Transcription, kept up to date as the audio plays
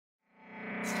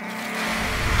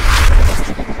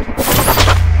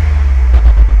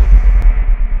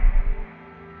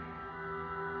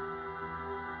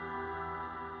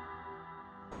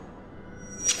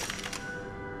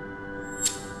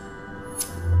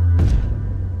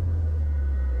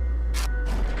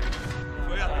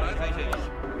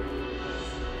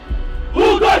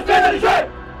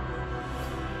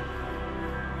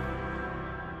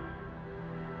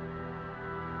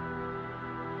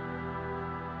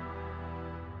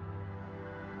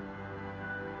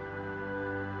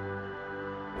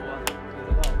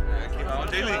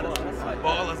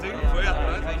Bola assim, foi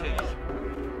atrás.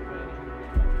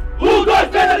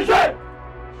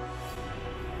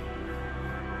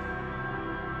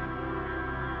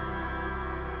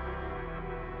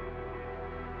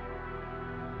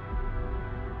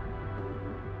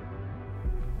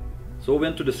 So we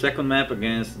went to the second map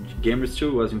against Gamers 2.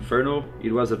 It was Inferno.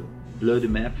 It was a bloody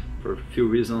map for a few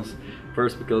reasons.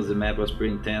 First, because the map was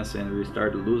pretty intense and we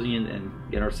started losing it and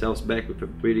get ourselves back with a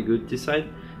pretty good T-side.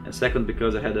 And second,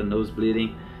 because I had a nose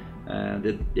bleeding.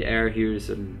 The air here is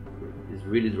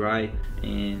really dry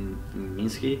in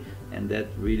Minski, and that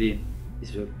really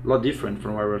is a lot different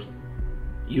from what we're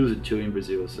used to in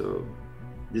Brazil. So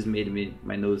this made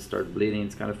my nose start bleeding,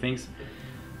 these kind of things.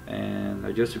 And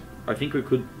I think we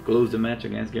could close the match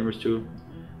against Gamers 2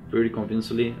 pretty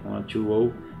convincingly on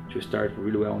 2-0 to start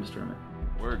really well on this tournament.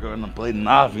 We're going to play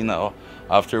Navi now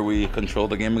after we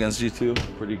controlled the game against G2.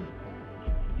 Pretty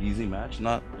easy match,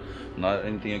 not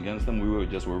anything against them. We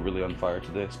were really on fire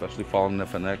today, especially following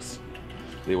FNX.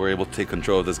 They were able to take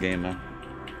control of this game, man.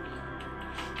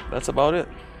 That's about it.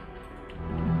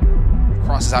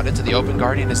 Crosses out into the open.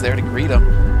 Guardian is there to greet him.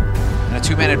 And a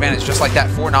two-man advantage just like that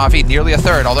for Navi, nearly a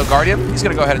third. Although Guardian, he's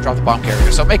going to go ahead and drop the bomb carrier,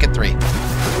 so make it 3.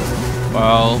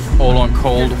 Well, all on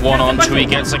cold, 1 on 2, he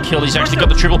gets a kill, he's actually got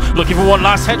the triple, looking for one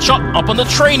last headshot, up on the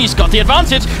train, he's got the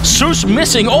advantage. Zeus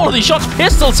missing all of these shots,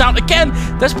 pistols out again,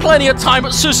 there's plenty of time,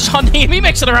 but Zeus is hunting him, he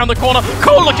makes it around the corner,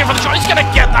 Cole looking for the shot, he's gonna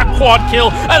get that quad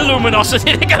kill, and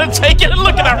Luminosity, they're gonna take it, and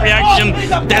look at that reaction,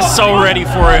 they're so ready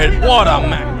for it, what a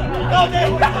man.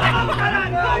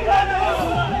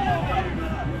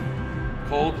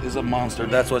 Cold is a monster.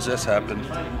 That's what just happened.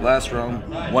 Last round,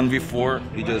 1v4,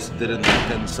 he just did it in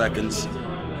 10 seconds.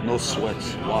 No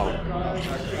sweats. Wow.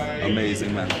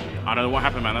 Amazing, man. I don't know what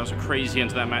happened, man. That was a crazy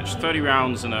end to that match. 30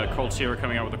 rounds and a Cold Zero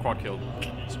coming out with a quad kill.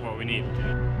 That's what we need.